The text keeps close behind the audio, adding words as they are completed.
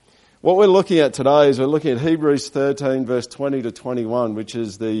What we're looking at today is we're looking at Hebrews 13, verse 20 to 21, which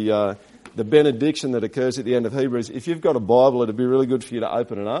is the benediction that occurs at the end of Hebrews. If you've got a Bible, it'd be really good for you to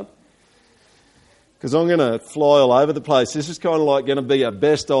open it up, because I'm going to fly all over the place. This is kind of like going to be a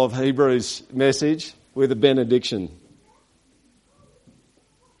best of Hebrews message with a benediction.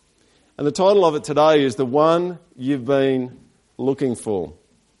 And the title of it today is The One You've Been Looking For.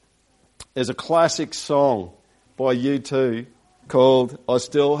 There's a classic song by U2 called I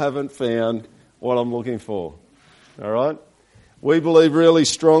Still Haven't Found What I'm Looking For. All right? We believe really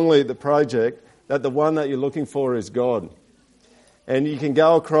strongly at the project that the one that you're looking for is God. And you can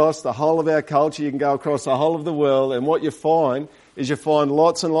go across the whole of our culture, you can go across the whole of the world, and what you find is you find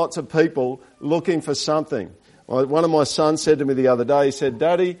lots and lots of people looking for something. One of my sons said to me the other day, he said,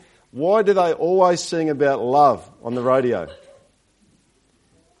 "Daddy, why do they always sing about love on the radio?"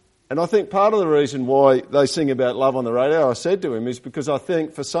 And I think part of the reason why they sing about love on the radio, I said to him, is because I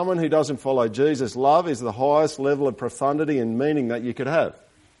think for someone who doesn't follow Jesus, love is the highest level of profundity and meaning that you could have.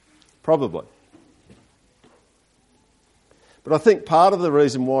 Probably. But I think part of the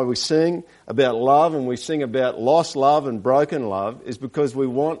reason why we sing about love and we sing about lost love and broken love is because we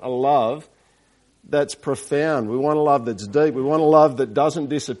want a love that's profound. We want a love that's deep. We want a love that doesn't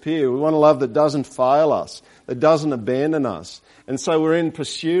disappear. We want a love that doesn't fail us, that doesn't abandon us. And so we're in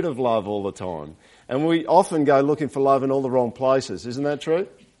pursuit of love all the time. And we often go looking for love in all the wrong places. Isn't that true?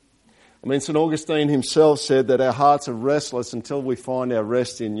 I mean, St. Augustine himself said that our hearts are restless until we find our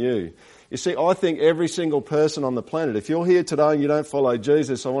rest in you. You see, I think every single person on the planet, if you're here today and you don't follow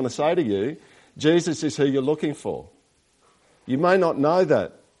Jesus, I want to say to you, Jesus is who you're looking for. You may not know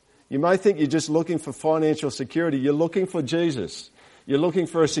that. You may think you're just looking for financial security. You're looking for Jesus. You're looking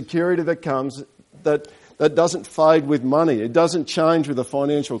for a security that comes that doesn't fade with money. It doesn't change with a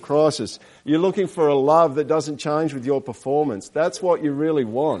financial crisis. You're looking for a love that doesn't change with your performance. That's what you really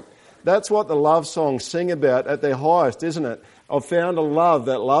want. That's what the love songs sing about at their highest, isn't it? I've found a love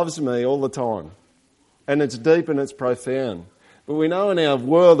that loves me all the time. And it's deep and it's profound. But we know in our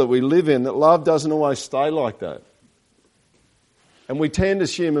world that we live in that love doesn't always stay like that. And we tend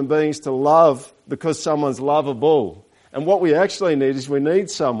as human beings to love because someone's lovable. And what we actually need is we need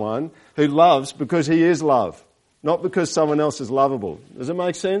someone who loves because he is love, not because someone else is lovable. Does it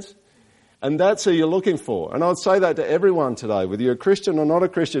make sense? And that's who you're looking for. And I'd say that to everyone today, whether you're a Christian or not a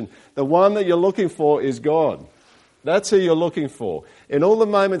Christian. The one that you're looking for is God. That's who you're looking for. In all the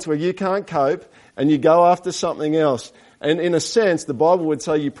moments where you can't cope and you go after something else, and in a sense, the Bible would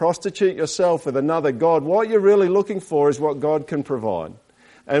say you prostitute yourself with another God, what you're really looking for is what God can provide.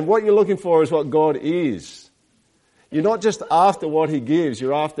 And what you're looking for is what God is. You're not just after what he gives,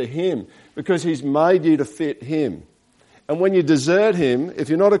 you're after him because he's made you to fit him. And when you desert him, if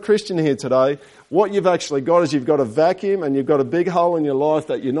you're not a Christian here today, what you've actually got is you've got a vacuum and you've got a big hole in your life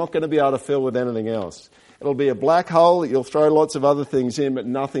that you're not going to be able to fill with anything else. It'll be a black hole that you'll throw lots of other things in, but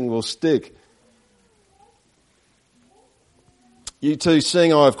nothing will stick. You two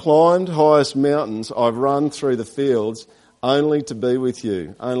sing, I've climbed highest mountains, I've run through the fields, only to be with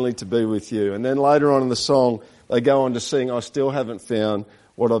you, only to be with you. And then later on in the song, they go on to sing, I still haven't found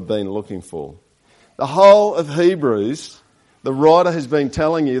what I've been looking for. The whole of Hebrews, the writer has been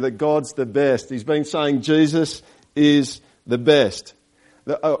telling you that God's the best. He's been saying Jesus is the best.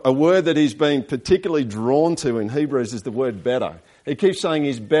 A word that he's been particularly drawn to in Hebrews is the word better. He keeps saying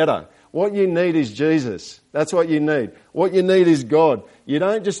he's better. What you need is Jesus. That's what you need. What you need is God. You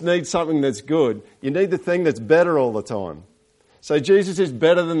don't just need something that's good. You need the thing that's better all the time. So Jesus is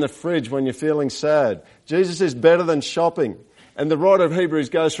better than the fridge when you're feeling sad. Jesus is better than shopping. And the writer of Hebrews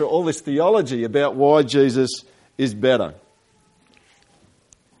goes through all this theology about why Jesus is better.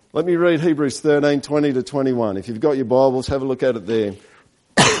 Let me read Hebrews 13, 20 to 21. If you've got your Bibles, have a look at it there.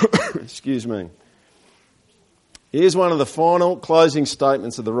 Excuse me. Here's one of the final closing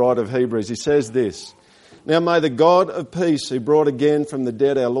statements of the writer of Hebrews. He says this, Now may the God of peace, who brought again from the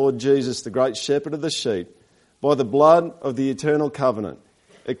dead our Lord Jesus, the great shepherd of the sheep, by the blood of the eternal covenant,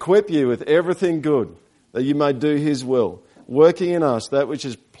 equip you with everything good, that you may do his will, working in us that which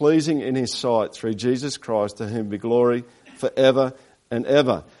is pleasing in his sight, through Jesus Christ, to whom be glory forever and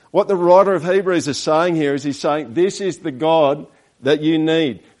ever. What the writer of Hebrews is saying here is he's saying, this is the God that you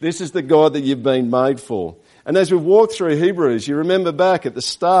need. This is the God that you've been made for. And as we walk through Hebrews, you remember back at the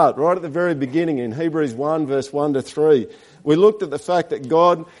start, right at the very beginning in Hebrews 1 verse 1 to 3, we looked at the fact that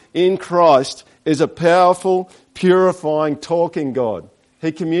God in Christ is a powerful, purifying, talking God.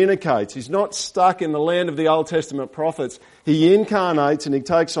 He communicates. He's not stuck in the land of the Old Testament prophets. He incarnates and he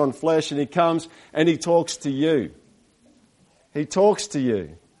takes on flesh and he comes and he talks to you. He talks to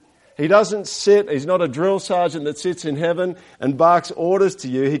you. He doesn't sit, he's not a drill sergeant that sits in heaven and barks orders to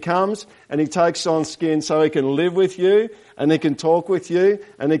you. He comes and he takes on skin so he can live with you and he can talk with you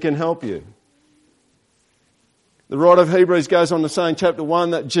and he can help you. The writer of Hebrews goes on to say in chapter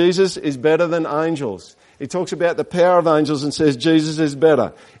 1 that Jesus is better than angels. He talks about the power of angels and says Jesus is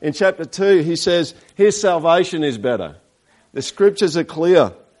better. In chapter 2 he says his salvation is better. The scriptures are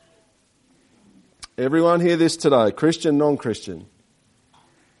clear. Everyone hear this today, Christian, non-Christian.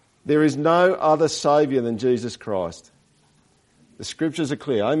 There is no other Saviour than Jesus Christ. The scriptures are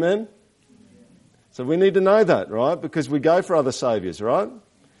clear, amen? So we need to know that, right? Because we go for other saviours, right?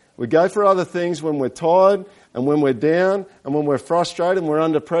 We go for other things when we're tired and when we're down and when we're frustrated and we're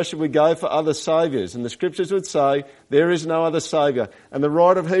under pressure, we go for other saviours. And the scriptures would say, there is no other saviour. And the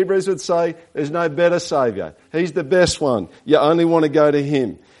writer of Hebrews would say, there's no better saviour. He's the best one. You only want to go to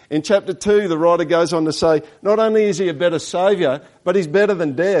him. In chapter 2, the writer goes on to say, not only is he a better saviour, but he's better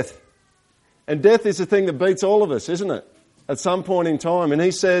than death. And death is the thing that beats all of us, isn't it? At some point in time. And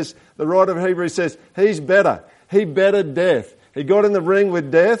he says, the writer of Hebrews says, he's better. He bettered death. He got in the ring with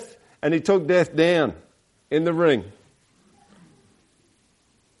death and he took death down in the ring.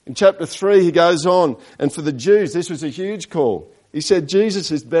 In chapter 3 he goes on, and for the Jews this was a huge call. He said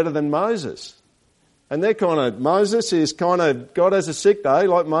Jesus is better than Moses. And they're Moses is God has a sick day,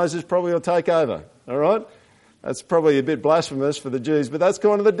 like Moses probably will take over. All right? That's probably a bit blasphemous for the Jews, but that's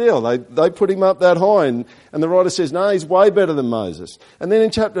kind of the deal. They put him up that high, and the writer says, no, he's way better than Moses. And then in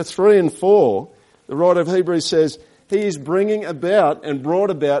chapter 3 and 4, the writer of Hebrews says, he is bringing about and brought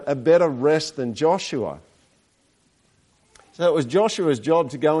about a better rest than Joshua. So it was Joshua's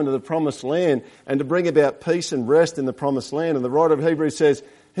job to go into the promised land and to bring about peace and rest in the promised land. And the writer of Hebrews says,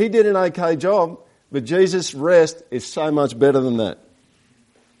 he did an okay job, but Jesus' rest is so much better than that.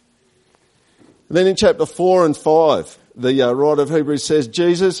 And then in chapter 4 and 5, the writer of Hebrews says,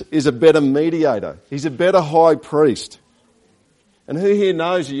 Jesus is a better mediator. He's a better high priest. And who here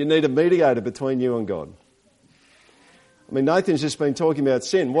knows that you need a mediator between you and God? I mean, Nathan's just been talking about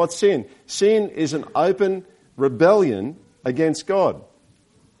sin. What's sin? Sin is an open rebellion against God.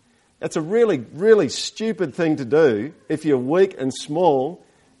 That's a really, really stupid thing to do if you're weak and small,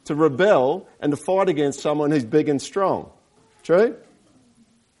 to rebel and to fight against someone who's big and strong. True?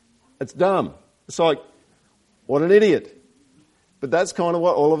 It's dumb. It's like, what an idiot. But that's kind of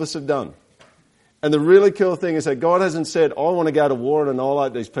what all of us have done. And the really cool thing is that God hasn't said, I want to go to war and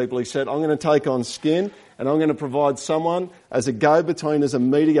annihilate these people. He said, I'm going to take on skin and I'm going to provide someone as a go-between, as a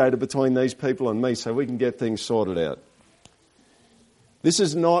mediator between these people and me so we can get things sorted out. This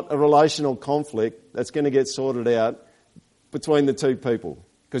is not a relational conflict that's going to get sorted out between the two people.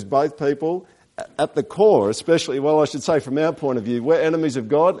 Because both people, at the core, especially, well, I should say from our point of view, we're enemies of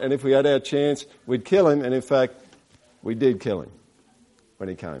God, and if we had our chance, we'd kill him. And in fact, we did kill him when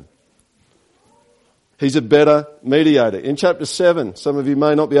he came. He's a better mediator. In chapter 7, some of you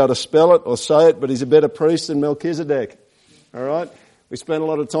may not be able to spell it or say it, but he's a better priest than Melchizedek. All right? We spent a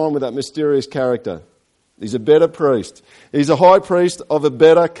lot of time with that mysterious character. He's a better priest. He's a high priest of a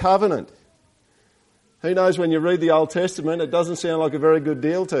better covenant. Who knows, when you read the Old Testament, it doesn't sound like a very good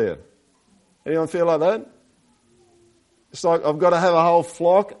deal to you. Anyone feel like that? It's like I've got to have a whole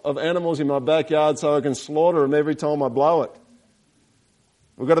flock of animals in my backyard so I can slaughter them every time I blow it.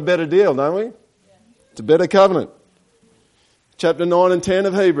 We've got a better deal, don't we? It's a better covenant. Chapter 9 and 10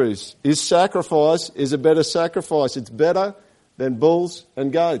 of Hebrews. His sacrifice is a better sacrifice. It's better than bulls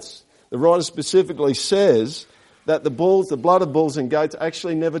and goats. The writer specifically says that the blood of bulls and goats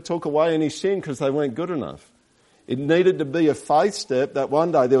actually never took away any sin because they weren't good enough. It needed to be a faith step that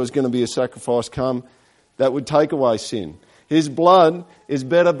one day there was going to be a sacrifice come that would take away sin. His blood is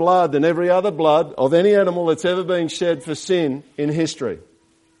better blood than every other blood of any animal that's ever been shed for sin in history.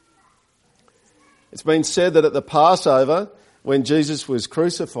 It's been said that at the Passover, when Jesus was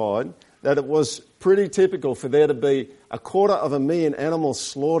crucified, that it was pretty typical for there to be 250,000 animals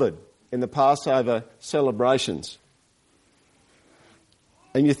slaughtered in the Passover celebrations.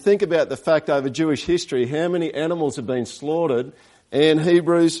 And you think about the fact over Jewish history, how many animals have been slaughtered, and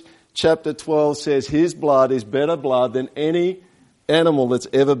Hebrews chapter 12 says his blood is better blood than any animal that's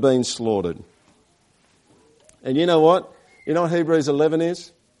ever been slaughtered. And you know what? You know what Hebrews 11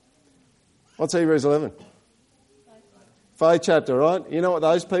 is? What's Hebrews 11? Faith chapter, right? You know what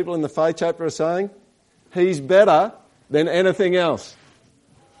those people in the faith chapter are saying? He's better than anything else.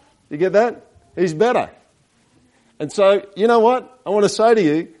 You get that? He's better. And so, you know what? I want to say to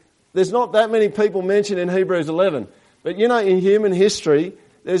you, there's not that many people mentioned in Hebrews 11. But you know, in human history,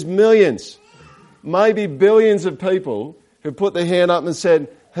 there's millions, maybe billions of people who put their hand up and said,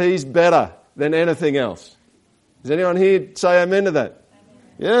 he's better than anything else. Does anyone here say amen to that?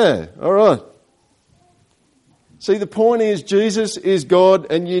 Amen. Yeah, all right. See, the point is Jesus is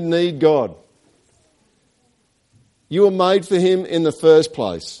God and you need God. You were made for him in the first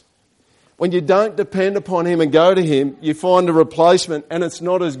place. When you don't depend upon him and go to him, you find a replacement and it's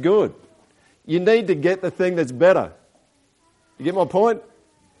not as good. You need to get the thing that's better. You get my point?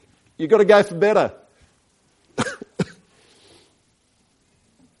 You've got to go for better.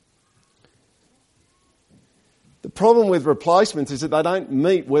 The problem with replacements is that they don't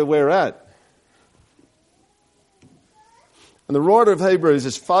meet where we're at. And the writer of Hebrews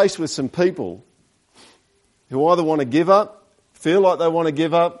is faced with some people who either want to give up, feel like they want to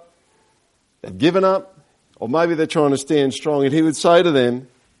give up, they've given up, or maybe they're trying to stand strong. And he would say to them,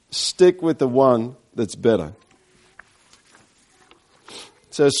 stick with the one that's better.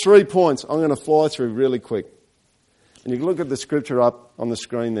 So there's 3 points I'm going to fly through really quick. And you can look at the scripture up on the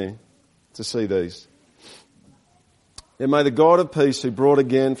screen there to see these. Now may the God of peace who brought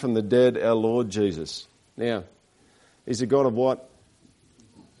again from the dead our Lord Jesus. Now, he's a God of what?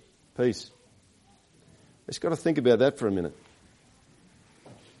 Peace. Let's got to think about that for a minute.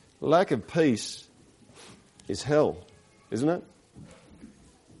 Lack of peace is hell, isn't it?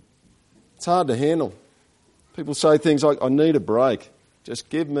 It's hard to handle. People say things like, I need a break. Just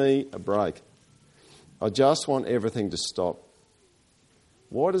give me a break. I just want everything to stop.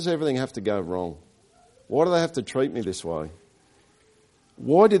 Why does everything have to go wrong? Why do they have to treat me this way?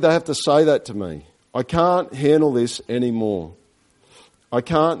 Why did they have to say that to me? I can't handle this anymore. I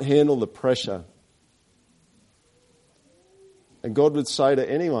can't handle the pressure. And God would say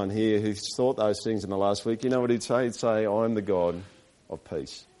to anyone here who's thought those things in the last week, you know what he'd say? He'd say, I am the God of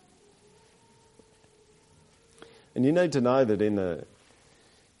peace. And you need to know that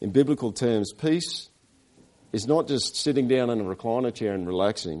in biblical terms, peace is not just sitting down in a recliner chair and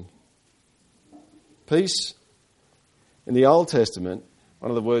relaxing. Peace, in the Old Testament,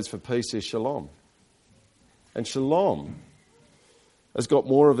 one of the words for peace is shalom. And shalom has got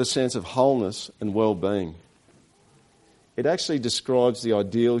more of a sense of wholeness and well-being. It actually describes the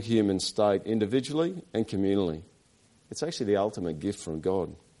ideal human state individually and communally. It's actually the ultimate gift from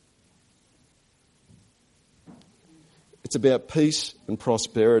God. It's about peace and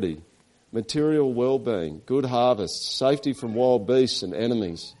prosperity, material well-being, good harvests, safety from wild beasts and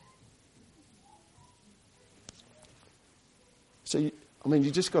enemies. So,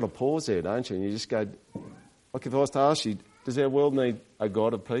 you just got to pause there, don't you? And you just go, like if I was to ask you, does our world need a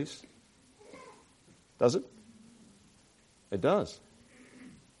God of peace? Does it? It does.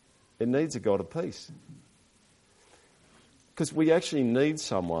 It needs a God of peace. Because we actually need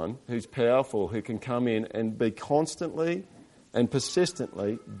someone who's powerful, who can come in and be constantly and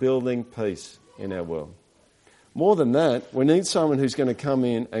persistently building peace in our world. More than that, we need someone who's going to come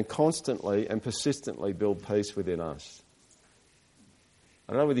in and constantly and persistently build peace within us.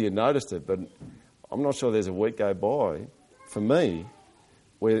 I don't know whether you noticed it, but I'm not sure there's a week go by, for me,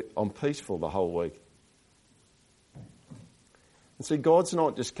 where I'm peaceful the whole week. And see, God's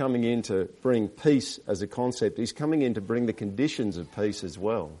not just coming in to bring peace as a concept. He's coming in to bring the conditions of peace as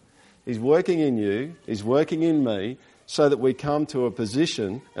well. He's working in you, he's working in me, so that we come to a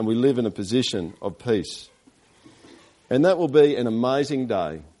position and we live in a position of peace. And that will be an amazing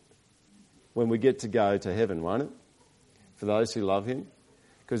day when we get to go to heaven, won't it? For those who love him.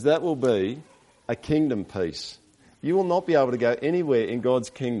 Because that will be a kingdom peace. You will not be able to go anywhere in God's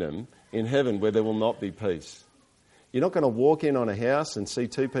kingdom in heaven where there will not be peace. You're not going to walk in on a house and see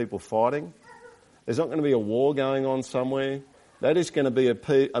two people fighting. There's not going to be a war going on somewhere. That is going to be a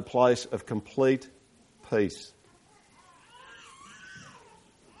place of complete peace.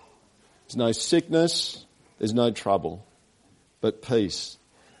 There's no sickness, there's no trouble, but peace.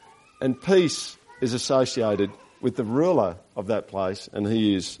 And peace is associated with the ruler of that place, and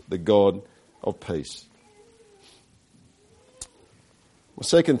he is the God of peace. The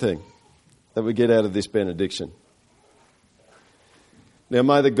second thing that we get out of this benediction. Now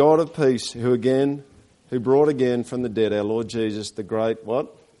may the God of peace, who brought again from the dead our Lord Jesus, the great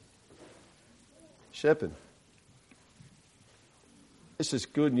what? Shepherd. This is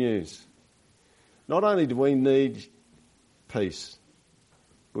good news. Not only do we need peace,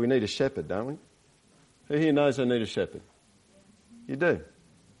 but we need a shepherd, don't we? Who here knows they need a shepherd? You do.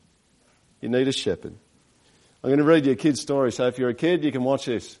 You need a shepherd. I'm going to read you a kid's story, so if you're a kid, you can watch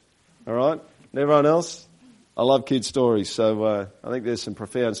this. All right? And everyone else? I love kids' stories, so I think there's some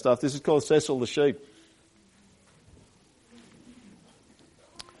profound stuff. This is called Cecil the Sheep.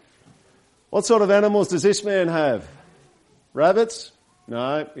 What sort of animals does this man have? Rabbits?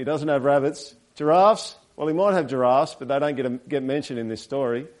 No, he doesn't have rabbits. Giraffes? Well, he might have giraffes, but they don't get mentioned in this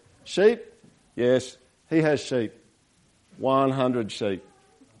story. Sheep? Yes, he has sheep. 100 sheep.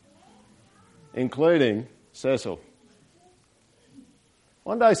 including Cecil.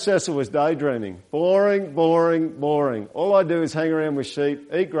 One day Cecil was daydreaming. Boring, boring, boring. All I do is hang around with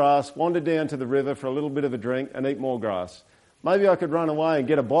sheep, eat grass, wander down to the river for a little bit of a drink and eat more grass. Maybe I could run away and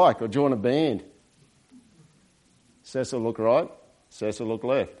get a bike or join a band. Cecil looked right, Cecil looked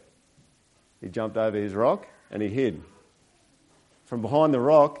left. He jumped over his rock and he hid. From behind the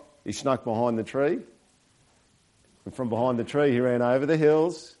rock, he snuck behind the tree. And from behind the tree, he ran over the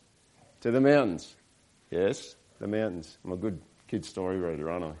hills to the mountains. Yes, the mountains. I'm a good kid story reader,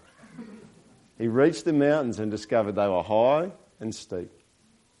 aren't I? He reached the mountains and discovered they were high and steep.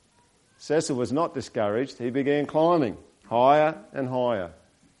 Cecil was not discouraged. He began climbing higher and higher.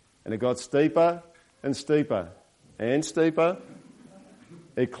 And it got steeper and steeper and steeper.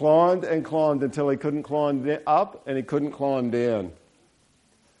 He climbed and climbed until he couldn't climb up and he couldn't climb down.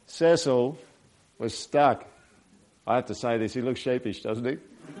 Cecil was stuck. I have to say this, he looks sheepish, doesn't he?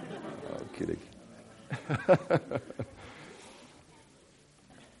 Oh, kidding.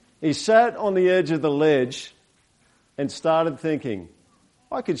 He sat on the edge of the ledge and started thinking,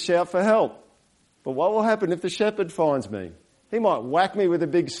 I could shout for help, but what will happen if the shepherd finds me? He might whack me with a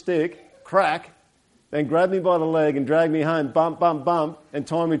big stick, crack, then grab me by the leg and drag me home, bump, bump, bump, and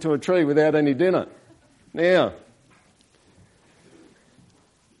tie me to a tree without any dinner. Now,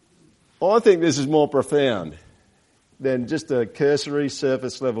 I think this is more profound than just a cursory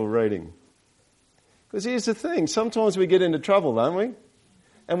surface level reading. Because here's the thing, sometimes we get into trouble, don't we?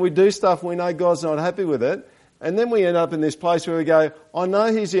 And we do stuff we know God's not happy with it, and then we end up in this place where we go, I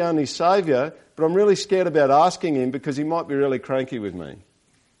know he's the only saviour, but I'm really scared about asking him because he might be really cranky with me.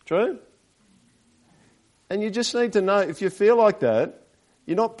 True? And you just need to know, if you feel like that,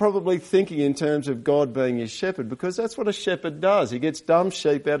 you're not probably thinking in terms of God being your shepherd, because that's what a shepherd does. He gets dumb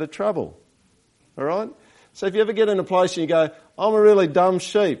sheep out of trouble. All right? So if you ever get in a place and you go, I'm a really dumb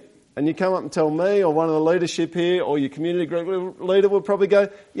sheep, and you come up and tell me or one of the leadership here or your community group leader will probably go,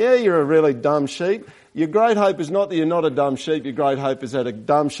 yeah, you're a really dumb sheep. Your great hope is not that you're not a dumb sheep. Your great hope is that a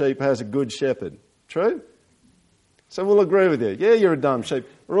dumb sheep has a good shepherd. True? So we'll agree with you. Yeah, you're a dumb sheep.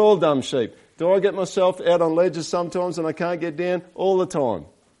 We're all dumb sheep. Do I get myself out on ledges sometimes and I can't get down? All the time.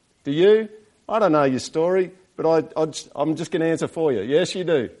 Do you? I don't know your story, but I'm just going to answer for you. Yes, you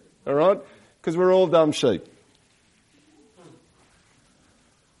do. All right? Because we're all dumb sheep.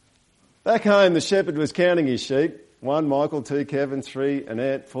 Back home, the shepherd was counting his sheep. 1, Michael, 2, Kevin, 3,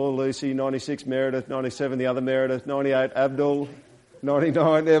 Annette, 4, Lucy, 96, Meredith, 97, the other Meredith, 98, Abdul,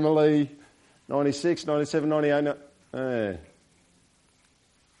 99, Emily, 96, 97, 98...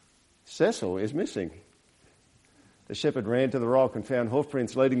 Cecil is missing. The shepherd ran to the rock and found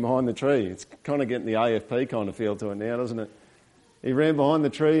hoofprints leading behind the tree. It's kind of getting the AFP kind of feel to it now, doesn't it? He ran behind the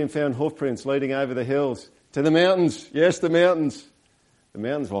tree and found hoofprints leading over the hills to the mountains. Yes, the mountains. The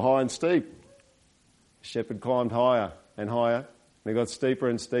mountains were high and steep. The shepherd climbed higher and higher, and it got steeper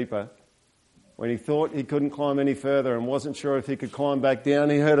and steeper. When he thought he couldn't climb any further and wasn't sure if he could climb back down,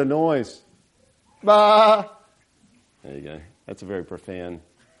 he heard a noise. Bah! There you go. That's a very profound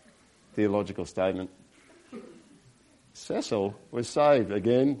theological statement. Cecil was saved,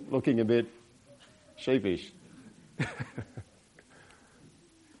 again, looking a bit sheepish.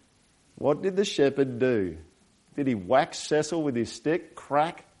 What did the shepherd do? Did he whack Cecil with his stick?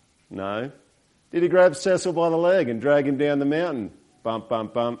 Crack? No. Did he grab Cecil by the leg and drag him down the mountain? Bump,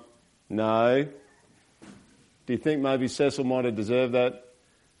 bump, bump? No. Do you think maybe Cecil might have deserved that?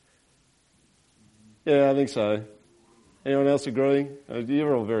 Yeah, I think so. Anyone else agree?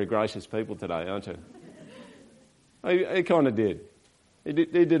 You're all very gracious people today, aren't you? He kind of did. He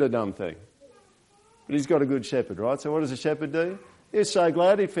did a dumb thing. But he's got a good shepherd, right? So what does a shepherd do? He was so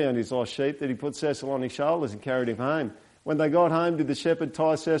glad he found his lost sheep that he put Cecil on his shoulders and carried him home. When they got home, did the shepherd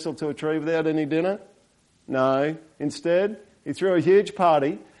tie Cecil to a tree without any dinner? No. Instead, he threw a huge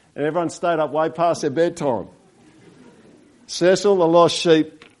party and everyone stayed up way past their bedtime. Cecil, the lost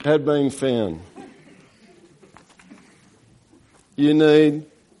sheep, had been found. You need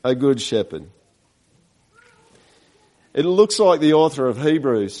a good shepherd. It looks like the author of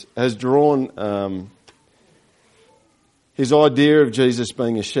Hebrews has drawn his idea of Jesus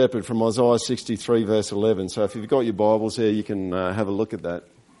being a shepherd from Isaiah 63 verse 11. So if you've got your Bibles there, you can have a look at that.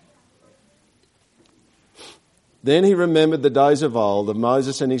 Then he remembered the days of old, of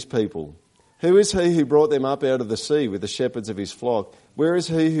Moses and his people. Who is he who brought them up out of the sea with the shepherds of his flock? Where is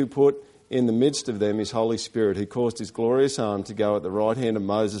he who put in the midst of them his Holy Spirit, who caused his glorious arm to go at the right hand of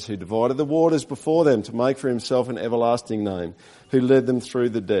Moses, who divided the waters before them to make for himself an everlasting name, who led them through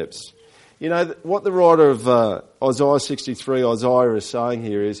the depths? You know, what the writer of Isaiah 63, Isaiah is saying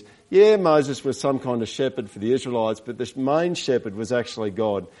here is, yeah, Moses was some kind of shepherd for the Israelites, but the main shepherd was actually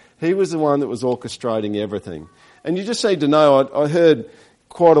God. He was the one that was orchestrating everything. And you just need to know, I heard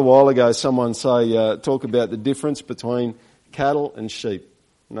quite a while ago someone say, talk about the difference between cattle and sheep.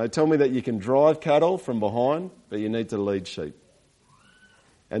 And they tell me that you can drive cattle from behind, but you need to lead sheep.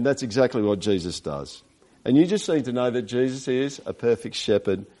 And that's exactly what Jesus does. And you just need to know that Jesus is a perfect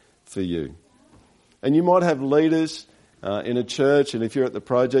shepherd for you. And you might have leaders in a church, and if you're at the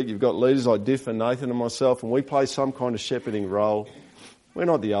project, you've got leaders like Diff and Nathan and myself, and we play some kind of shepherding role. We're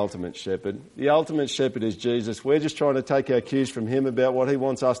not the ultimate shepherd. The ultimate shepherd is Jesus. We're just trying to take our cues from him about what he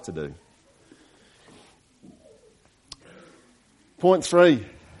wants us to do. Point 3.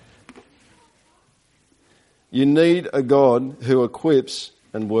 You need a God who equips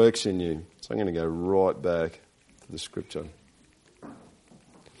and works in you. So I'm going to go right back to the scripture.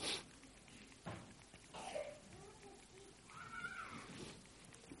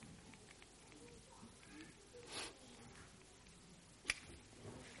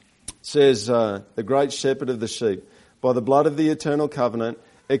 Says, the great shepherd of the sheep, by the blood of the eternal covenant,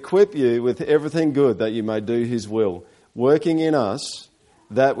 equip you with everything good that you may do his will, working in us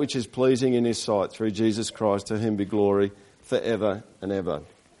that which is pleasing in his sight through Jesus Christ, to whom be glory forever and ever.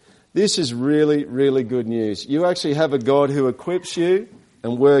 This is really, really good news. You actually have a God who equips you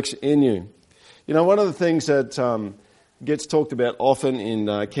and works in you. You know, one of the things that gets talked about often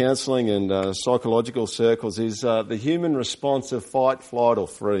in counselling and psychological circles is the human response of fight, flight or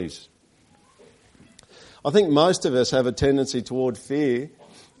freeze. I think most of us have a tendency toward fear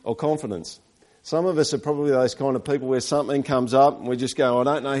or confidence. Some of us are probably those kind of people where something comes up and we just go, I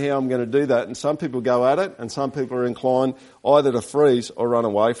don't know how I'm going to do that. And some people go at it and some people are inclined either to freeze or run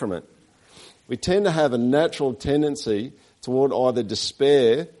away from it. We tend to have a natural tendency toward either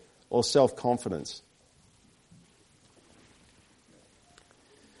despair or self-confidence.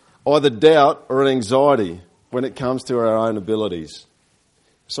 Either doubt or anxiety when it comes to our own abilities.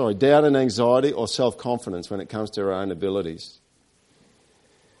 Doubt and anxiety or self-confidence when it comes to our own abilities.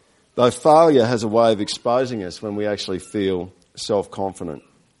 Though failure has a way of exposing us when we actually feel self-confident.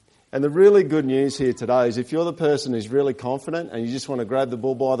 And the really good news here today is if you're the person who's really confident and you just want to grab the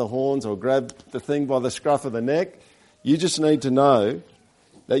bull by the horns or grab the thing by the scruff of the neck, you just need to know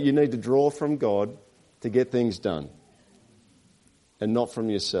that you need to draw from God to get things done and not from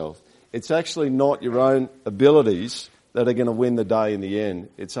yourself. It's actually not your own abilities that are going to win the day in the end.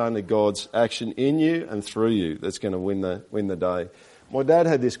 It's only God's action in you and through you that's going to win the day. My dad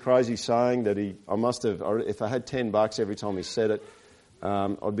had this crazy saying that if I had $10 every time he said it,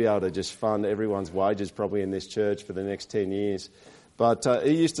 I'd be able to just fund everyone's wages probably in this church for the next 10 years. But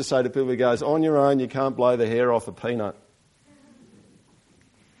he used to say to people, he goes, on your own you can't blow the hair off a peanut.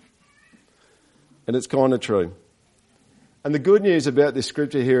 And it's kind of true. And the good news about this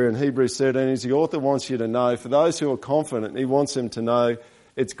scripture here in Hebrews 13 is the author wants you to know, for those who are confident, he wants them to know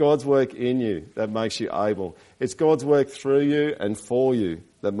it's God's work in you that makes you able. It's God's work through you and for you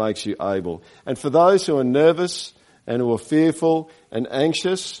that makes you able. And for those who are nervous and who are fearful and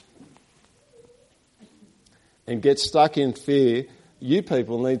anxious and get stuck in fear, you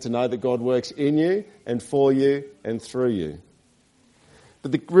people need to know that God works in you and for you and through you.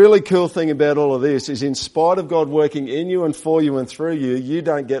 But the really cool thing about all of this is in spite of God working in you and for you and through you, you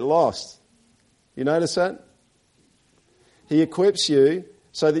don't get lost. You notice that? He equips you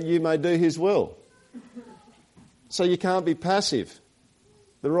so that you may do his will. So you can't be passive.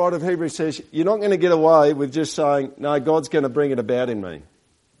 The writer of Hebrews says, you're not going to get away with just saying, no, God's going to bring it about in me.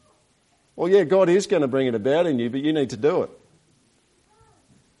 Well, yeah, God is going to bring it about in you, but you need to do it.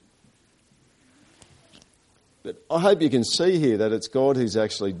 But I hope you can see here that it's God who's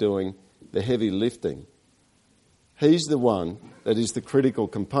actually doing the heavy lifting. He's the one that is the critical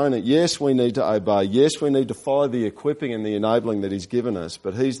component. Yes, we need to obey. Yes, we need to follow the equipping and the enabling that he's given us.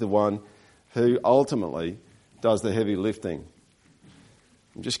 But he's the one who ultimately does the heavy lifting.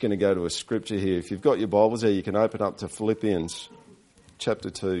 I'm just going to go to a scripture here. If you've got your Bibles there, you can open up to Philippians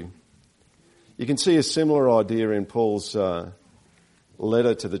chapter 2. You can see a similar idea in Paul's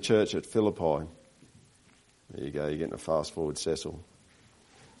letter to the church at Philippi. There you go, you're getting a fast forward, Cecil.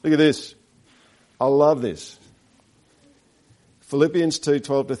 Look at this. I love this. Philippians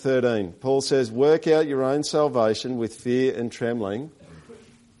 2:12-13. Paul says, work out your own salvation with fear and trembling.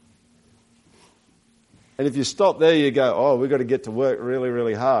 And if you stop there, you go, oh, we've got to get to work really,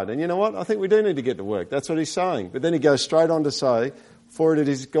 really hard. And you know what? I think we do need to get to work. That's what he's saying. But then he goes straight on to say, for it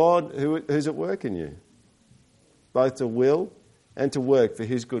is God who's at work in you, both to will and to work for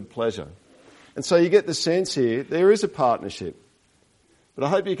his good pleasure. And so you get the sense here, there is a partnership. But I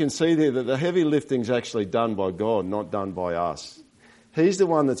hope you can see there that the heavy lifting is actually done by God, not done by us. He's the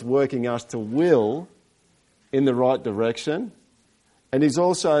one that's working us to will in the right direction, and He's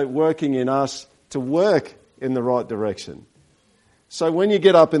also working in us to work in the right direction. So when you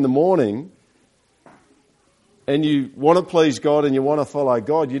get up in the morning and you want to please God and you want to follow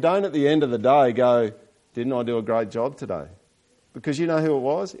God, you don't at the end of the day go, didn't I do a great job today? Because you know who it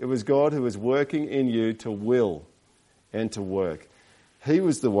was? It was God who was working in you to will and to work. He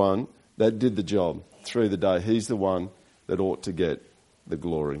was the one that did the job through the day. He's the one that ought to get the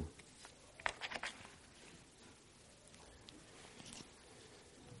glory.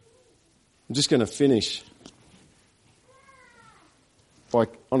 I'm just going to finish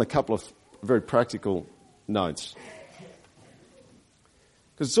on a couple of very practical notes.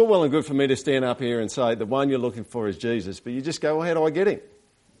 Because it's all well and good for me to stand up here and say the one you're looking for is Jesus, but you just go, well, how do I get him?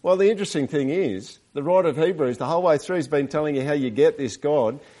 Well, the interesting thing is, the writer of Hebrews, the whole way through, has been telling you how you get this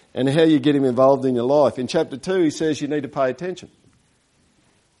God and how you get him involved in your life. In chapter 2, he says you need to pay attention.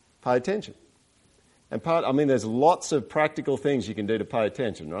 Pay attention. And there's lots of practical things you can do to pay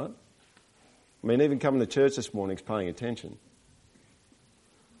attention, right? I mean, even coming to church this morning is paying attention.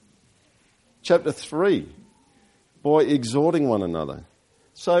 Chapter 3, by exhorting one another.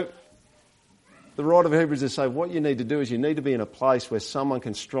 So, the writer of Hebrews is saying what you need to do is you need to be in a place where someone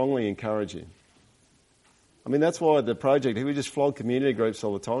can strongly encourage you. I mean, that's why the project, we just flog community groups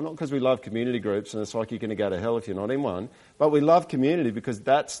all the time. Not because we love community groups and it's like you're going to go to hell if you're not in one, but we love community because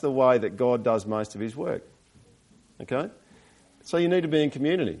that's the way that God does most of his work. Okay? So you need to be in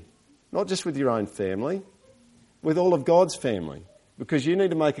community. Not just with your own family, with all of God's family. Because you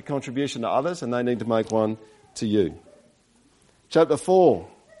need to make a contribution to others and they need to make one to you. Chapter 4,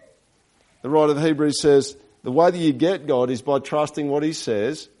 the writer of Hebrews says, the way that you get God is by trusting what he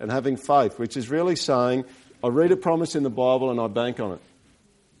says and having faith, which is really saying, I read a promise in the Bible and I bank on it.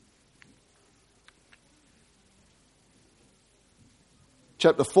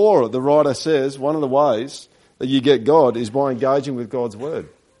 Chapter 4, the writer says, one of the ways that you get God is by engaging with God's word.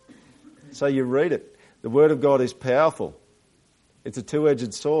 So you read it. The word of God is powerful. It's a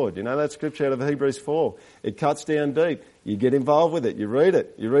two-edged sword. You know that scripture out of Hebrews 4. It cuts down deep. You get involved with it. You read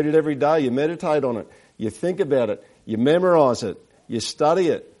it. You read it every day. You meditate on it. You think about it. You memorise it. You study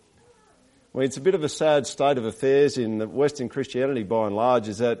it. Well, it's a bit of a sad state of affairs in Western Christianity by and large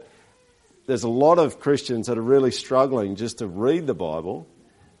is that there's a lot of Christians that are really struggling just to read the Bible.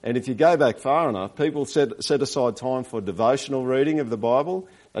 And if you go back far enough, people set aside time for devotional reading of the Bible.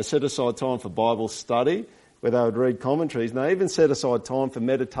 They set aside time for Bible study, where they would read commentaries, and they even set aside time for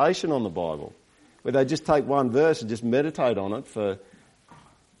meditation on the Bible, where they just take one verse and just meditate on it for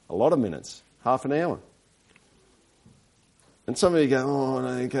a lot of minutes, half an hour. And some of you go, oh,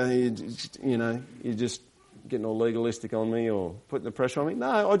 okay, you're just getting all legalistic on me or putting the pressure on me.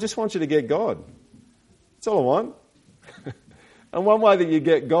 No, I just want you to get God. That's all I want. And one way that you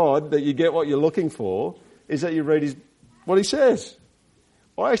get God, that you get what you're looking for, is that you read what he says.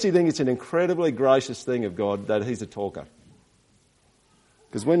 I actually think it's an incredibly gracious thing of God that he's a talker.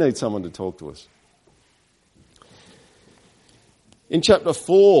 Because we need someone to talk to us. In chapter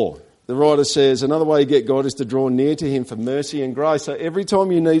 4, the writer says, another way you get God is to draw near to him for mercy and grace. So every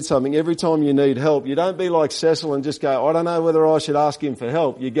time you need something, every time you need help, you don't be like Cecil and just go, I don't know whether I should ask him for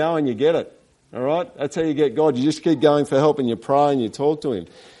help. You go and you get it. All right? That's how you get God. You just keep going for help and you pray and you talk to him.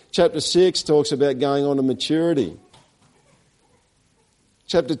 Chapter 6 talks about going on to maturity.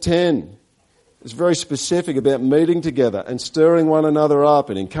 Chapter 10 is very specific about meeting together and stirring one another up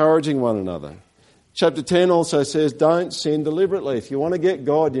and encouraging one another. Chapter 10 also says don't sin deliberately. If you want to get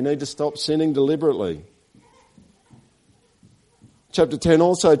God, you need to stop sinning deliberately. Chapter 10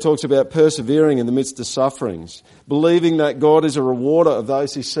 also talks about persevering in the midst of sufferings. Believing that God is a rewarder of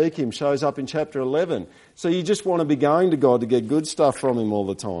those who seek him shows up in chapter 11. So you just want to be going to God to get good stuff from him all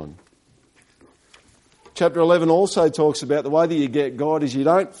the time. Chapter 11 also talks about the way that you get God is you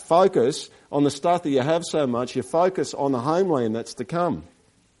don't focus on the stuff that you have so much, you focus on the homeland that's to come.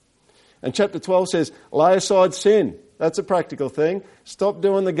 And chapter 12 says, lay aside sin. That's a practical thing. Stop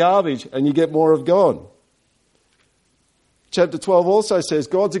doing the garbage and you get more of God. Chapter 12 also says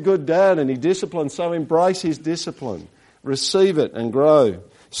God's a good dad and he disciplines, so embrace his discipline. Receive it and grow.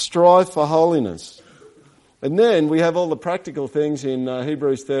 Strive for holiness. And then we have all the practical things in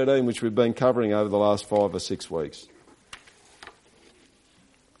Hebrews 13, which we've been covering over the last 5 or 6 weeks.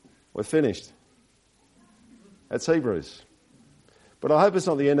 We're finished. That's Hebrews. But I hope it's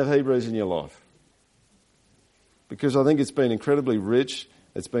not the end of Hebrews in your life. Because I think it's been incredibly rich.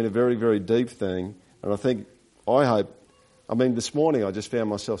 It's been a very, very deep thing. And this morning I just found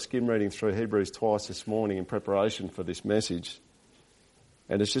myself skim reading through Hebrews twice this morning in preparation for this message.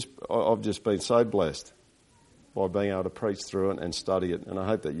 And I've just been so blessed by being able to preach through it and study it, and I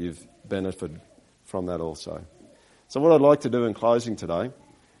hope that you've benefited from that also. So what I'd like to do in closing today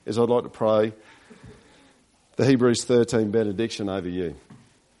is I'd like to pray the Hebrews 13 benediction over you.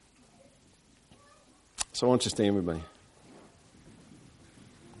 So I want you to stand with me.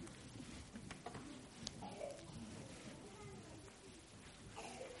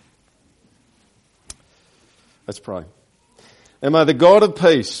 Let's pray. And may the God of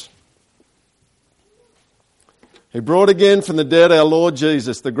peace, who brought again from the dead our Lord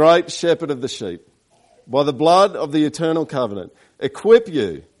Jesus, the great shepherd of the sheep, by the blood of the eternal covenant, equip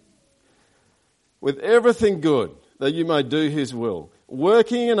you with everything good that you may do his will,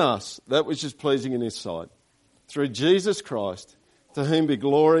 working in us that which is pleasing in his sight, through Jesus Christ, to whom be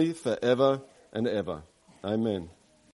glory forever and ever. Amen.